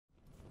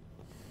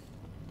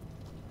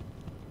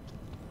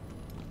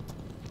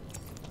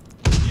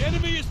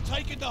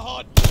taken the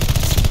hard.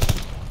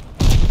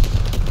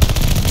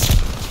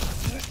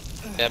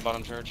 Dead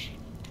bottom church.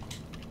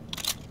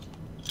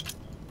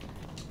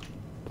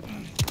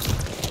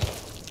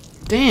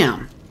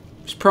 Damn.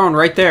 Just prone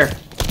right there.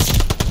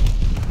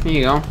 There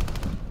you go.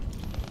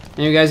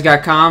 And you guys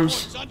got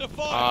comms?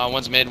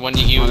 One's mid, one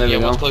you. Oh, there yeah,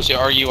 we one's go. close to you.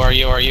 Are you?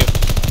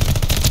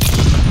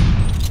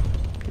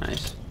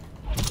 Nice.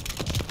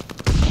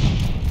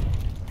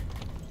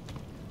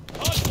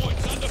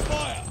 Hardpoint's under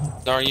fire.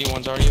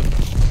 One's are you.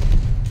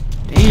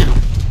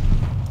 Damn.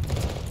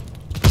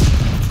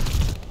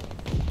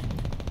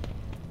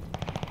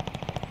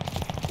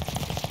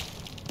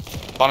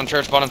 Bottom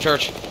church.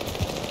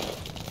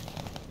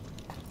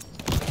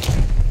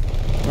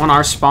 One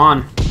our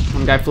spawn.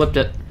 One guy flipped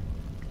it.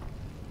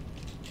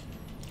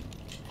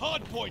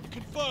 Hardpoint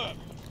confirmed.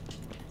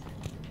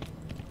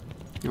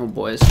 Oh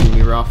boy, this is gonna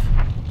be rough.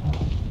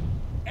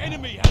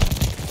 Enemy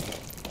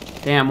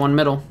has. Damn, one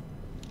middle.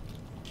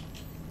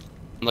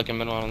 I'm looking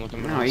middle.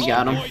 Oh, you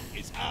got him. Hardpoint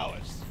is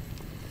ours.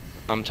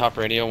 I'm top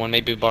radio. One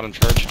maybe bottom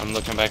church. I'm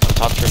looking back on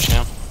top church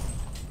now.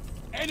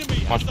 Enemy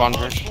has Watch the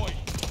bottom church. hardpoint.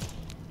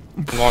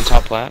 I'm going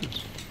top plat.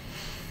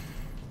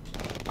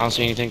 I don't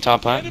see anything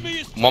top plat. Enemy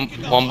is One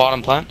taking the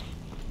bottom hardpoint. plat.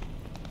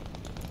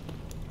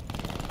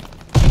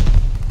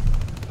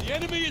 The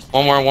enemy is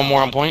One more taking the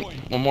on point.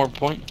 hardpoint. One more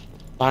point.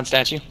 Behind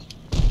statue.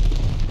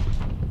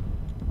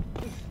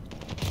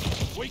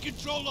 We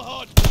control the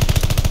hard.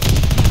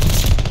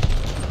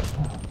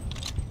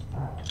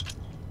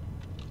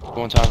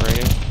 Going top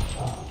radio.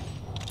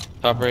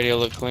 Top radio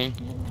look clean.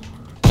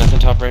 Nothing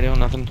top radio,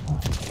 nothing.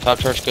 Top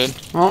church good.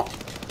 Oh,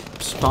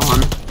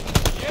 spawn.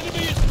 The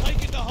enemy is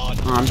taking the hard.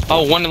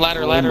 Oh, one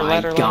ladder. my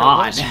What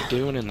God. is he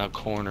doing in the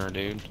corner,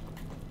 dude?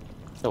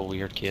 What a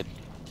weird kid.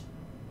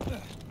 You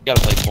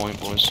gotta play point,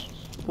 boys.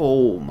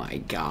 Oh my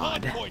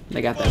god.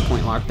 They got that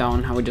point locked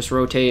down. How we just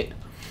rotate.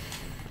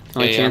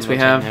 Only Yeah, chance I'm we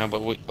rotating have. now,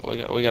 but we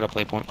gotta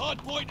play point.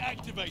 Hardpoint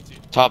activated.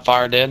 Top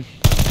fire dead.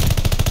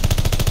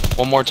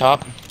 One more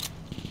top.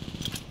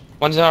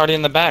 One's already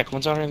in the back.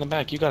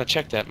 You gotta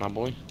check that, my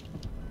boy.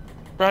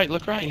 Right,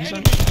 look right. He's on.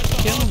 Enemy has the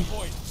Kill him.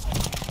 hardpoint.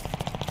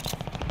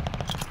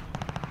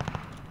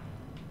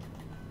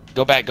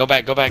 Go back.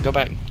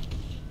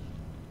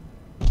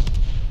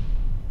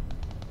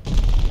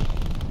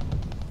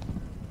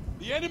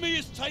 The enemy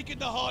is taking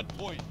the hard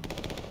point.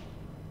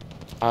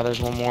 Ah,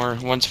 there's one more.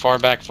 One's far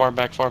back,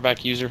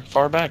 user.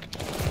 Far back.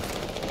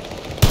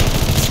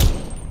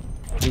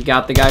 You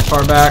got the guy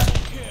far back.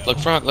 Look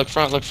front,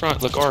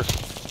 look arc.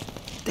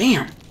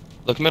 Damn.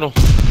 Look middle.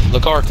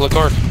 Look arc.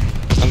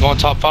 I'm going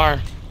top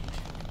fire.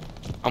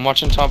 I'm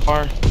watching top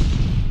fire.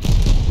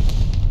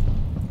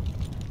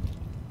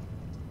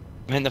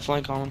 I'm hitting the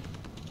flank on him.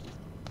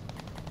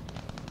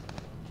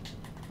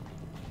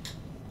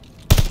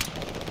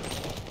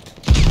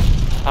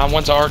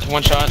 One's arc,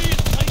 one shot. Enemy is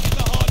taking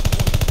the hard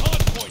point.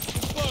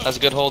 Hardpoint confirmed. That's a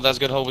good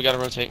hold. We gotta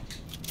rotate.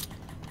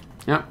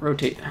 Yeah,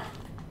 rotate.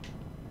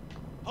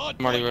 Hardpoint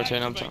I'm already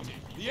rotating, I'm activated.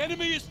 The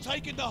enemy is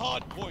taking the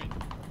hard point.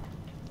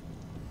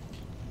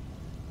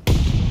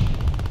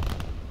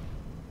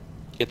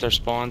 Get their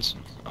spawns.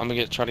 I'm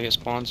gonna try to get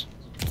spawns.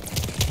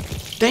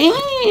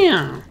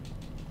 Damn.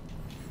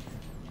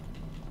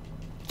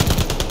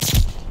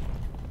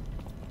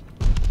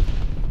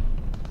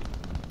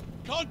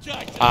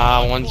 Contact.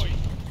 One's.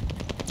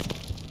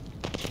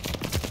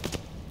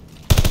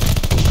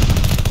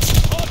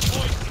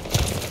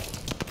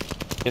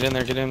 Hardpoint. Get in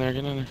there. There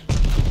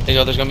you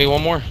go, there's gonna be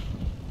one more.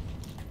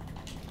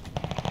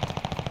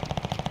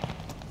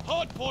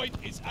 Hardpoint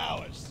is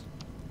ours.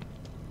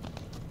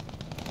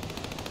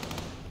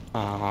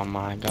 Oh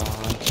my god.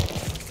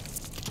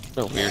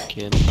 What a weird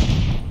kid.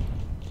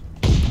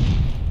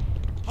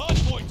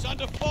 Hardpoint's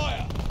under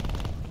fire.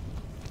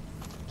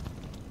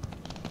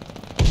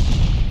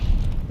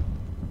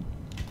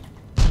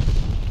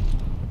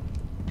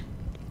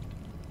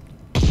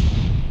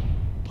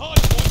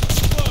 Hardpoint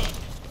confirmed.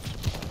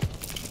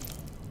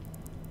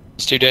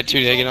 It's two dead,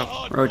 get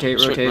up. Rotate.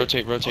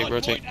 Rotate.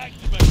 Hardpoint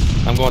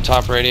activated. I'm going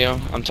top radio.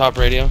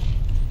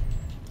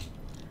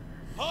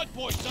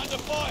 Hardpoint's under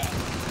fire.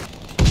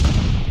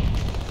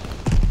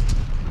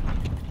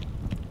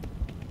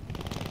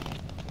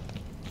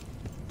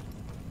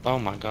 Oh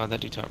my god,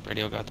 that dude top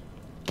radio got.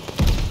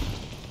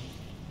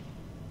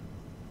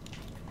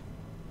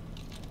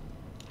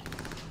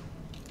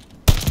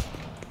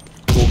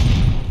 Cool.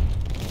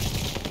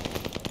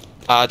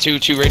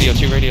 Two radio.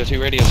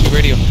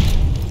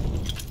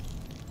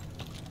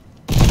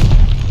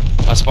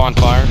 I spawned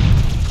fire.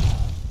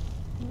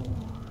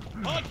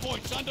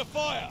 Hardpoint's under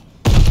fire.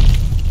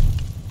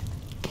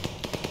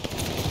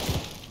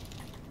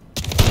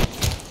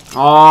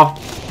 Oh,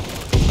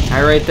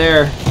 guy right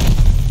there.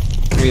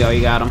 There you go,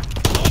 you got him.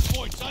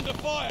 Hardpoint's under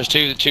fire. There's two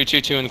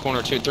in the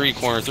corner, three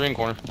in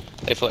corner.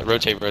 They flip,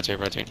 rotate.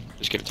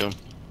 Just give it to him.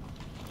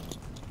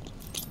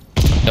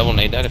 Double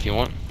nade that if you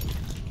want.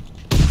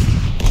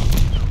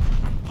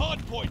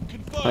 Hardpoint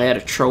confirmed. I had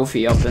a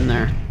trophy up in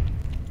there.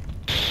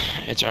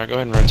 It's alright, go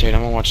ahead and rotate.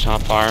 I'm gonna watch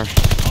top fire.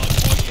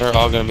 Hardpoint They're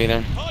all gonna be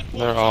there. Hardpoint's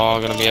They're all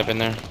under gonna be fire. up in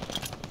there.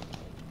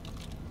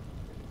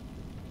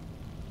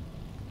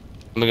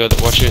 I'm gonna go.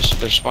 Watch this.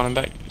 They're spawning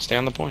back. Stay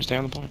on the point. Stay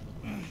on the point.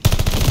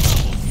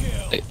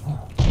 Hey.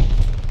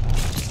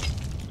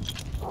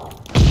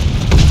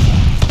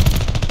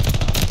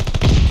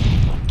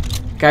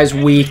 Guy's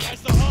weak.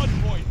 Has the hard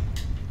point.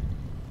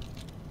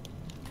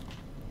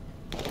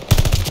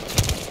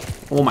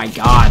 Oh my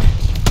god.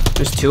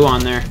 There's two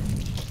on there.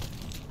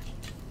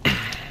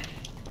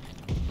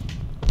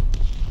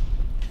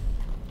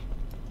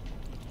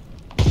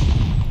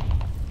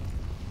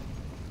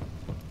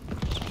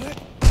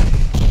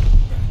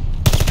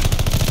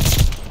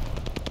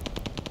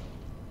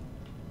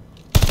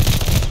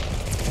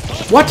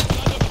 What?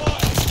 Under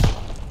fire.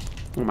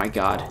 Oh my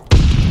god.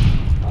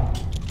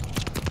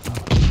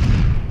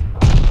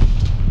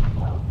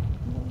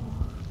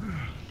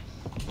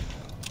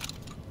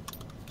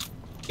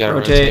 You gotta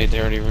Rotate. rotate.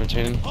 They're already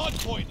rotating. Hard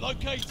point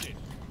located.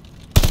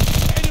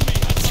 Enemy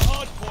has the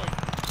hard point.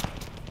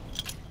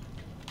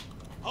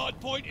 Hard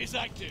point is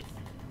active.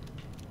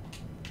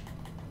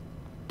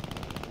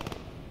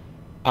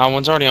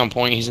 One's already on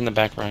point. He's in the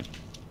back right.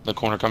 The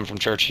corner coming from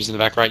church. He's in the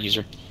back right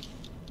user.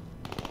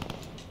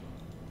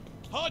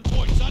 Hard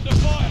point's under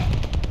fire.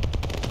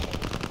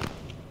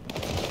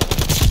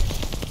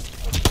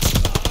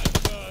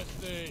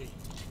 Mercy.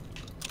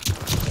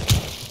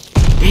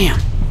 Damn.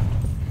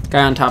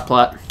 Guy on top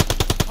plot.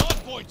 Hard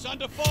point's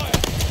under fire.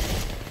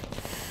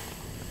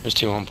 There's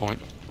two on point.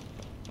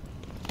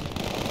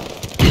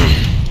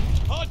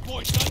 Hard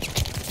point's under.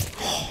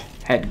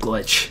 Head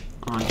glitch.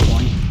 On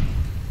point.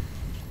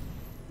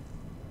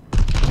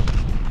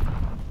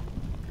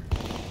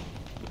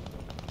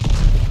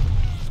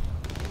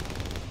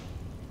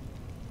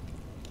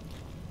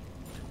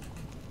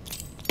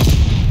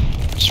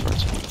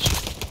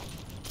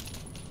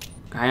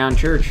 Guy on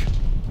church.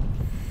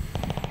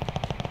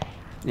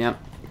 Yep.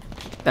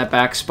 That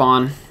back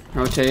spawn.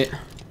 Rotate.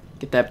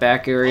 Get that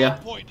back area.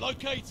 Hard point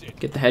located.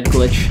 Get the head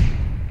glitch.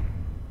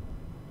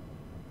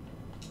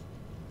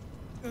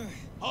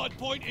 Hard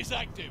point is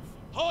active.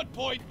 Hard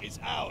point is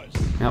ours.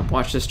 Yep,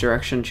 watch this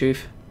direction,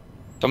 Chief.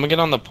 Someone get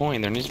on the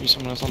point. There needs to be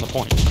someone else on the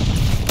point.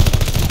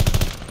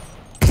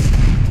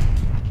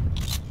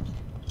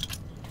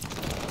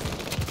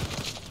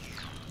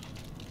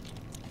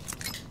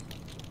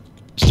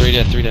 It's three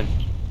dead. Three dead.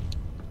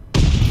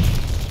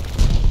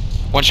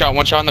 One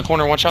shot in the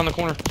corner. One shot in the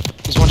corner.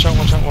 He's one shot.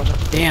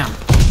 Damn.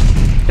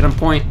 Get on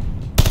point.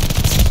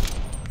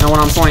 No one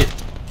on point.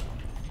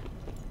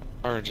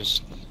 Or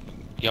just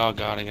y'all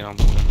gotta get on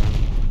point.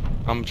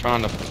 I'm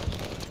trying to.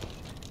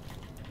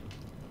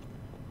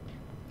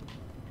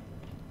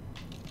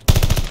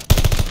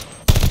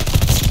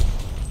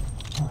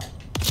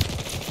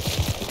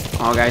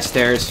 Oh, guy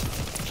stairs.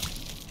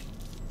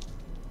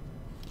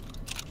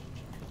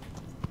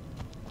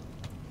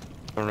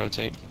 I'll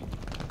rotate.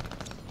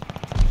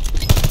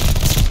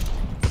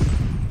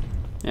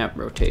 Yep,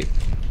 rotate.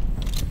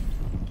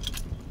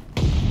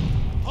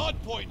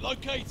 Hard point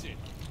located.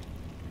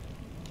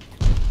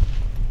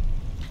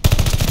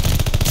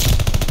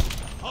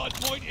 Hard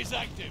point is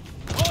active.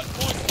 Hard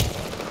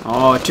point.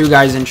 Oh, two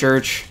guys in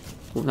church.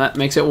 Well, that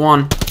makes it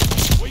one.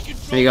 We control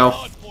There you go. the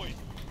hard point.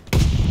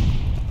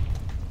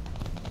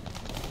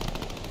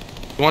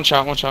 One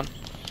shot.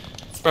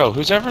 Bro,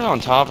 who's ever on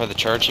top of the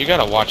church, you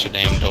gotta watch the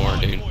damn door,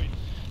 Hard dude. point.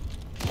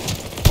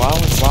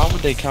 Why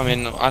would they come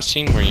in? I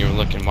seen where you were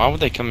looking. Why would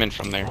they come in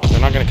from there? They're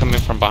not gonna come in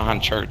from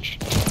behind church.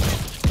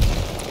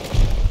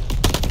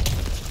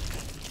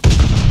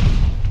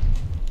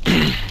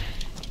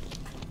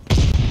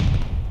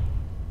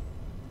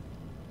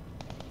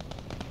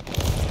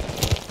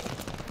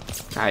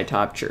 Guy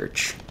top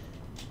church.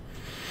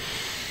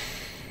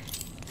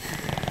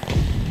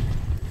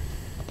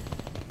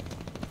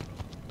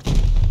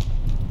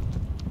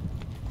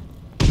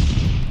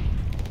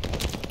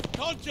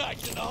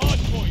 Contact at the hard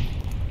point.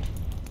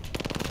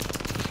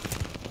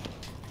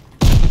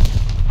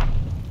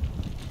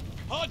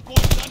 Hard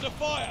point's under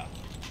fire.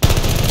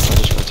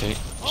 Just rotate.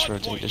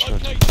 Hard point Just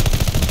rotate. located.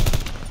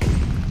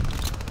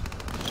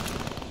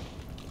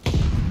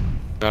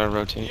 Gotta The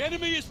rotate.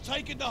 enemy has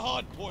taken the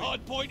hard point.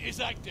 Hard point is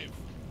active.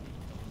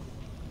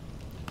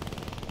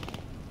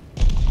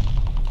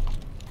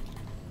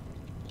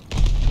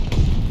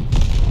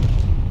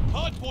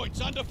 Hard point's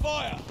under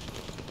fire.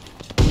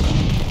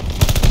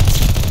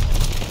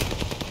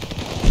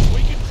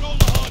 We control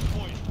the hard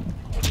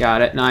point.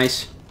 Got it.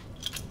 Nice.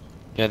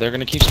 Yeah, they're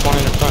gonna keep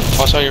spawning in front.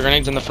 Toss all your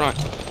grenades in the front.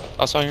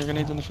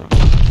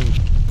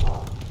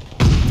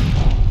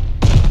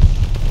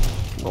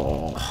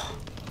 Oh.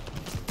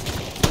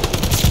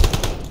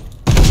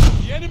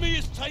 The enemy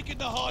has taken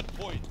the hard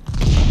point.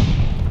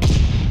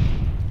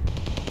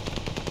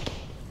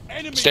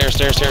 Enemy Stairs.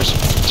 Two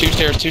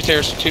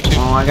stairs. Two.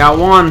 Oh, I got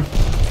one.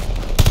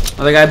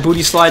 Other guy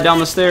booty slide down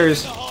the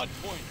stairs. the hard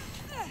point.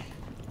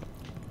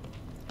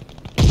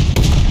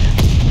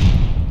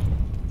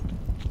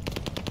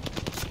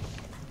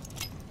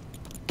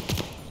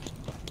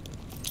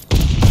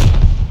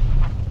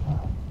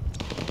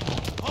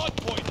 Hard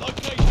point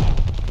located.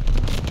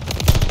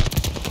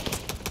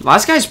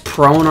 Last guy's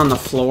prone on the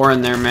floor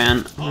in there,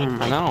 man. Oh I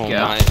my know.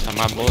 god.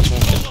 My bullets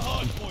won't Control hit. the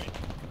hard point.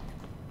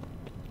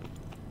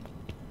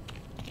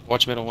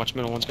 Watch middle. Watch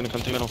middle. One's gonna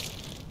come through middle.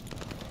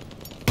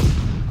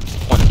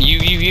 One.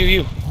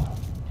 You.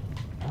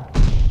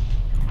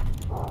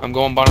 I'm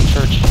going bottom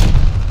church.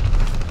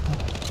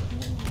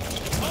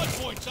 Hard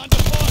point's under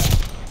fire.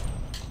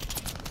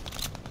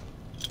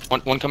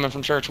 One coming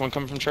from church. One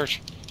coming from church.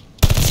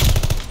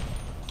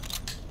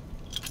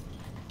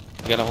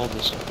 You gotta hold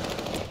this.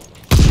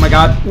 Oh my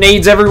god.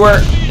 Nades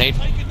everywhere. Nate.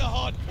 Taking the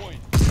hard point.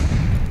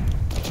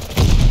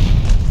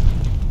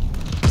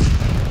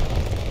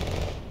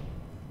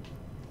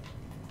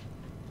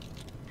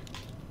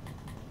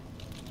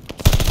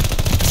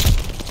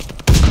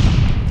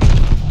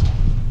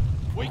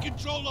 We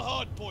control the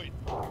hard point.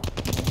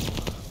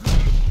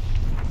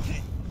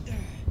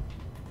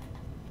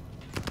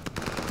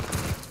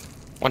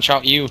 One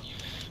shot you.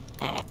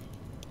 Oh.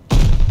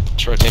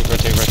 Just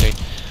rotate.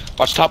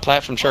 Watch top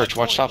plat from church.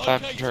 Watch top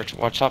plat from church.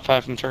 Watch top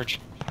plat from church.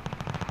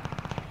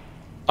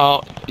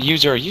 Oh,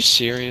 user, are you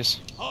serious?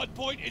 Hard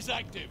point is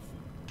active.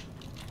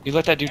 You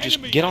let that dude just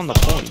Enemy get has on the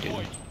hard point,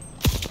 dude.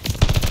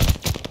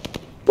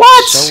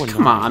 What? So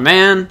Come annoying. on,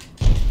 man.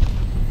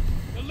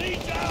 The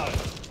lead's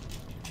ours.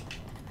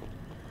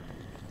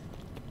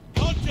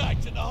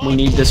 Contact at the hard We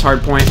need point. this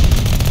hard point.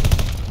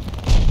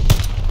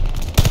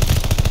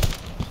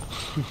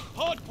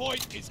 Hard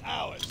point is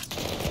ours.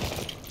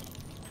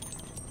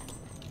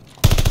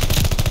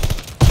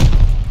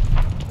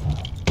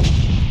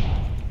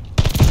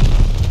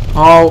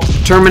 Oh,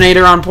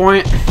 Terminator on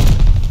point.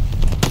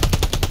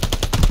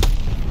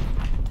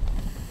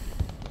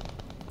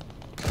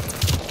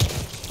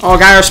 Oh,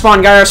 guy our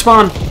spawn.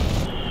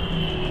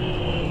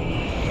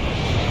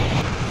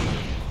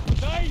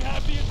 They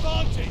have the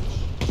advantage.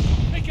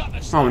 Pick up the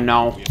Oh slack.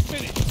 no. We're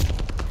finished.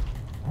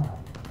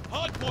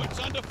 Hard point's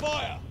under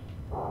fire.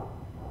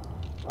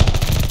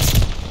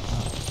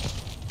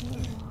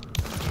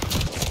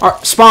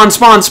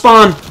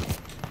 Spawn.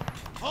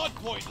 Hard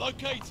point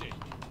located.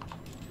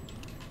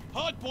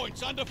 Hard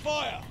point's under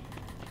fire.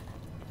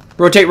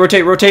 Rotate.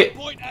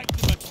 Point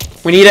activated.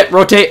 We need it.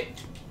 Rotate.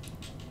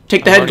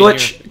 Take the I'm head already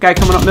glitch. Guy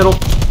coming up middle.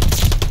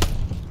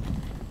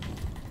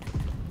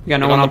 We got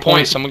no Get one on on the point.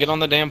 point. Someone get on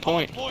the damn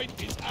point. Point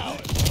is ours.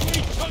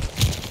 We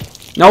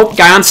took. Nope.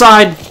 Guy on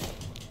side.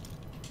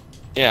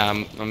 Yeah,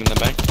 I'm in the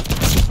back.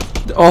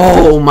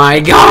 Oh my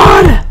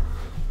god.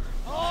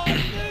 Oh, I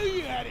knew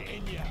you had it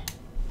in you.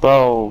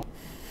 Bro.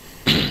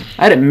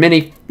 I had a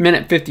minute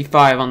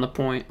 55 on the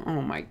point.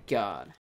 Oh my god.